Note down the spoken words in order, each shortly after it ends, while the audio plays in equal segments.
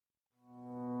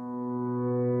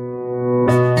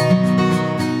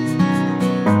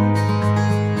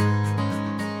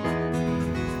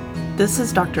This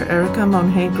is Dr. Erica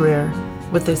Monhay-Greer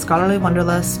with a Scholarly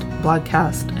Wonderlist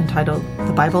blogcast entitled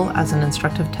The Bible as an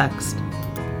Instructive Text.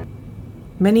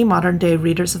 Many modern-day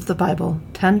readers of the Bible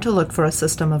tend to look for a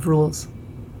system of rules.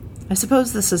 I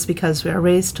suppose this is because we are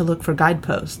raised to look for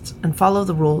guideposts and follow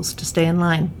the rules to stay in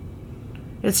line.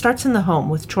 It starts in the home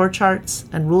with chore charts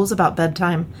and rules about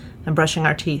bedtime and brushing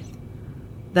our teeth.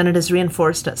 Then it is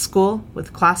reinforced at school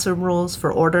with classroom rules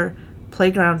for order,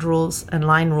 playground rules, and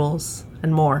line rules,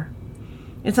 and more.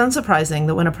 It's unsurprising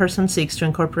that when a person seeks to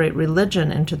incorporate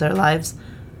religion into their lives,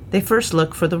 they first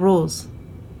look for the rules.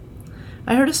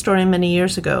 I heard a story many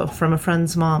years ago from a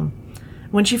friend's mom.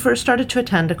 When she first started to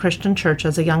attend a Christian church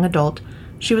as a young adult,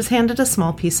 she was handed a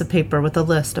small piece of paper with a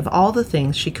list of all the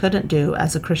things she couldn't do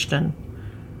as a Christian.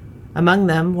 Among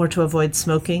them were to avoid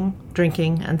smoking,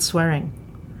 drinking, and swearing.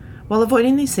 While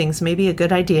avoiding these things may be a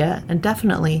good idea, and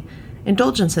definitely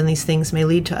indulgence in these things may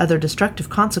lead to other destructive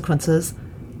consequences,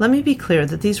 let me be clear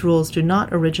that these rules do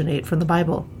not originate from the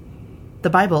Bible. The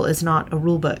Bible is not a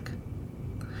rule book.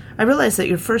 I realize that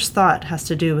your first thought has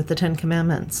to do with the Ten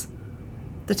Commandments.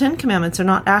 The Ten Commandments are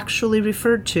not actually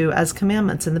referred to as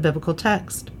commandments in the biblical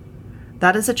text.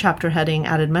 That is a chapter heading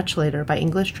added much later by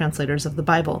English translators of the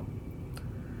Bible.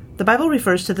 The Bible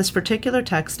refers to this particular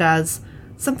text as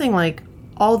something like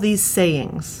all these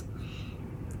sayings.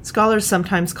 Scholars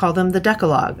sometimes call them the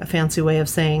Decalogue, a fancy way of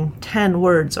saying 10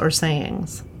 words or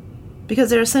sayings, because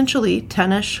they're essentially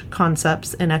 10-ish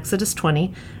concepts in Exodus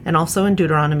 20 and also in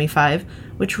Deuteronomy 5,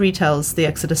 which retells the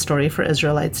Exodus story for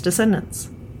Israelites' descendants.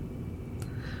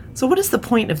 So what is the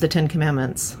point of the Ten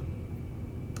Commandments?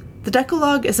 The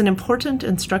Decalogue is an important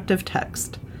instructive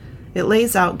text. It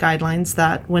lays out guidelines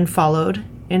that, when followed,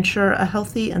 ensure a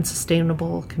healthy and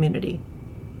sustainable community.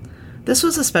 This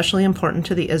was especially important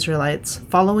to the Israelites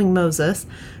following Moses,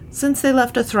 since they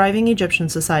left a thriving Egyptian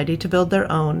society to build their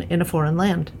own in a foreign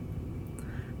land.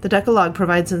 The Decalogue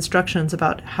provides instructions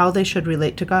about how they should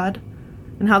relate to God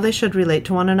and how they should relate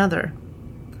to one another.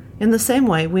 In the same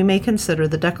way, we may consider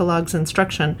the Decalogue's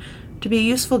instruction to be a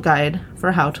useful guide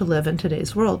for how to live in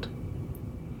today's world.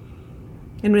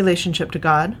 In relationship to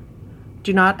God,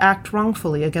 do not act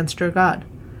wrongfully against your God.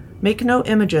 Make no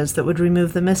images that would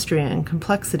remove the mystery and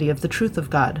complexity of the truth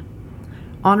of God.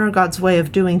 Honor God's way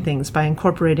of doing things by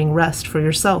incorporating rest for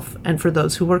yourself and for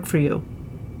those who work for you.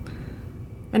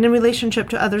 And in relationship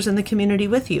to others in the community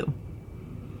with you,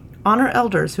 honor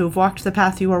elders who have walked the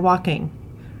path you are walking.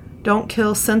 Don't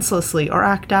kill senselessly or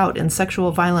act out in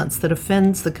sexual violence that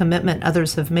offends the commitment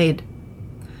others have made.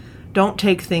 Don't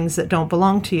take things that don't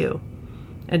belong to you,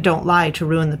 and don't lie to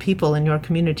ruin the people in your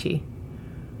community.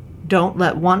 Don't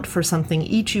let want for something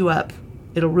eat you up.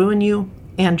 It'll ruin you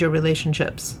and your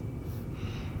relationships.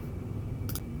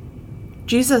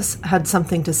 Jesus had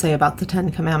something to say about the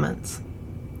Ten Commandments.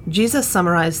 Jesus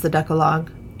summarized the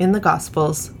Decalogue in the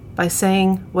Gospels by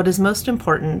saying what is most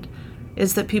important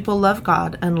is that people love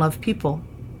God and love people.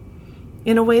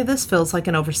 In a way, this feels like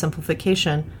an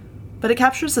oversimplification, but it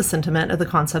captures the sentiment of the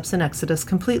concepts in Exodus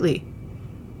completely.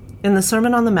 In the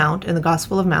Sermon on the Mount in the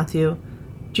Gospel of Matthew,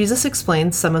 Jesus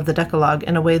explains some of the Decalogue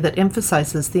in a way that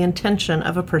emphasizes the intention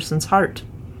of a person's heart.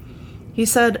 He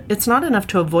said, it's not enough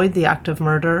to avoid the act of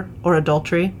murder or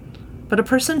adultery, but a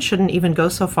person shouldn't even go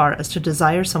so far as to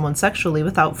desire someone sexually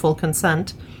without full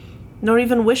consent, nor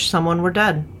even wish someone were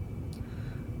dead.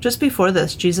 Just before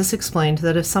this, Jesus explained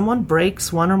that if someone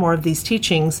breaks one or more of these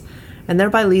teachings, and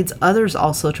thereby leads others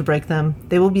also to break them,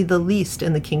 they will be the least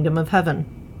in the kingdom of heaven.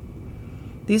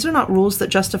 These are not rules that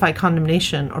justify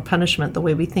condemnation or punishment the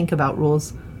way we think about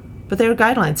rules, but they are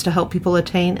guidelines to help people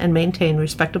attain and maintain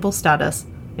respectable status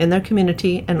in their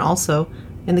community and also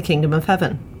in the kingdom of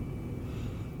heaven.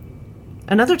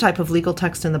 Another type of legal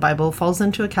text in the Bible falls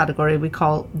into a category we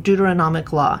call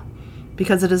Deuteronomic law,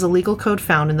 because it is a legal code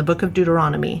found in the book of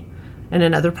Deuteronomy and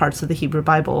in other parts of the Hebrew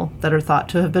Bible that are thought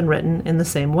to have been written in the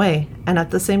same way and at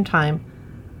the same time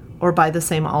or by the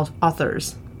same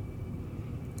authors.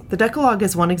 The Decalogue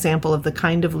is one example of the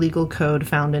kind of legal code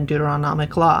found in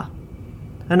Deuteronomic law.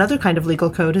 Another kind of legal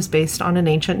code is based on an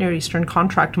ancient Near Eastern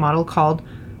contract model called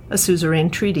a suzerain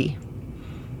treaty.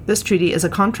 This treaty is a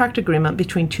contract agreement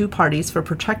between two parties for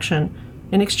protection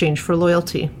in exchange for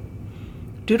loyalty.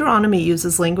 Deuteronomy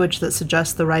uses language that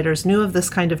suggests the writers knew of this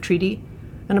kind of treaty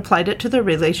and applied it to their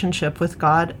relationship with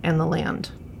God and the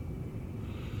land.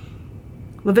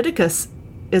 Leviticus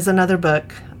is another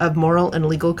book of moral and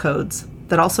legal codes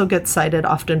that also gets cited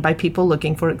often by people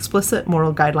looking for explicit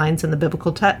moral guidelines in the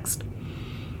biblical text.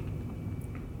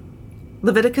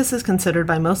 Leviticus is considered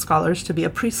by most scholars to be a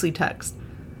priestly text.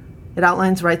 It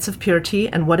outlines rites of purity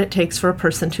and what it takes for a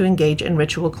person to engage in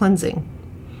ritual cleansing.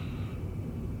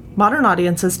 Modern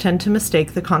audiences tend to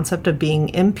mistake the concept of being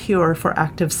impure for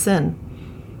active sin.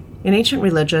 In ancient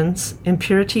religions,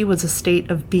 impurity was a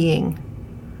state of being.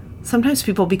 Sometimes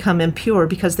people become impure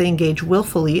because they engage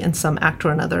willfully in some act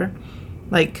or another,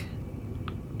 like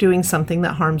doing something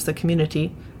that harms the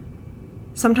community.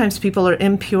 Sometimes people are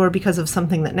impure because of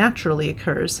something that naturally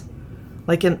occurs,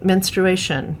 like in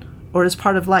menstruation, or as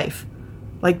part of life,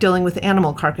 like dealing with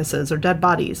animal carcasses or dead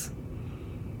bodies.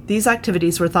 These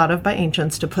activities were thought of by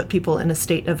ancients to put people in a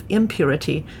state of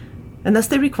impurity, and thus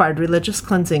they required religious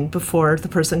cleansing before the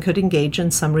person could engage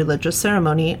in some religious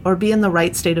ceremony or be in the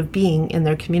right state of being in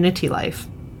their community life.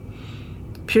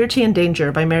 Purity and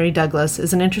Danger by Mary Douglas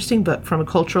is an interesting book from a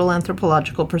cultural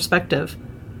anthropological perspective.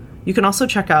 You can also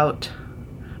check out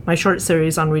my short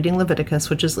series on reading Leviticus,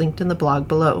 which is linked in the blog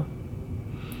below.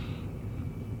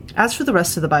 As for the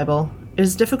rest of the Bible, it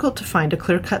is difficult to find a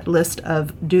clear-cut list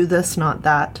of do this, not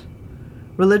that.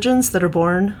 Religions that are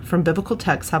born from biblical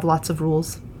texts have lots of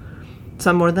rules,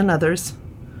 some more than others.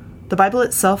 The Bible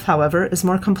itself, however, is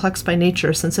more complex by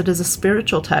nature since it is a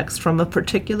spiritual text from a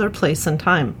particular place and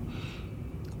time.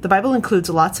 The Bible includes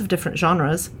lots of different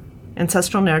genres: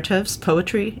 ancestral narratives,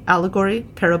 poetry, allegory,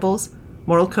 parables,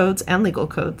 moral codes, and legal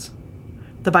codes.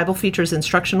 The Bible features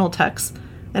instructional texts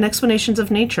and explanations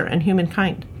of nature and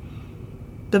humankind.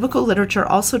 Biblical literature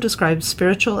also describes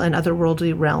spiritual and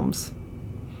otherworldly realms.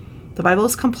 The Bible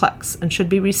is complex and should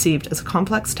be received as a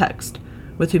complex text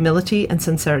with humility and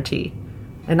sincerity,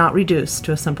 and not reduced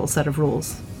to a simple set of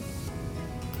rules.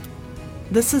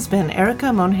 This has been Erica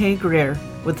Monhay Greer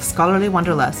with Scholarly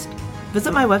Wanderlust.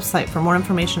 Visit my website for more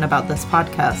information about this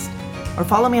podcast, or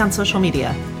follow me on social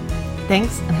media.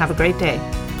 Thanks, and have a great day.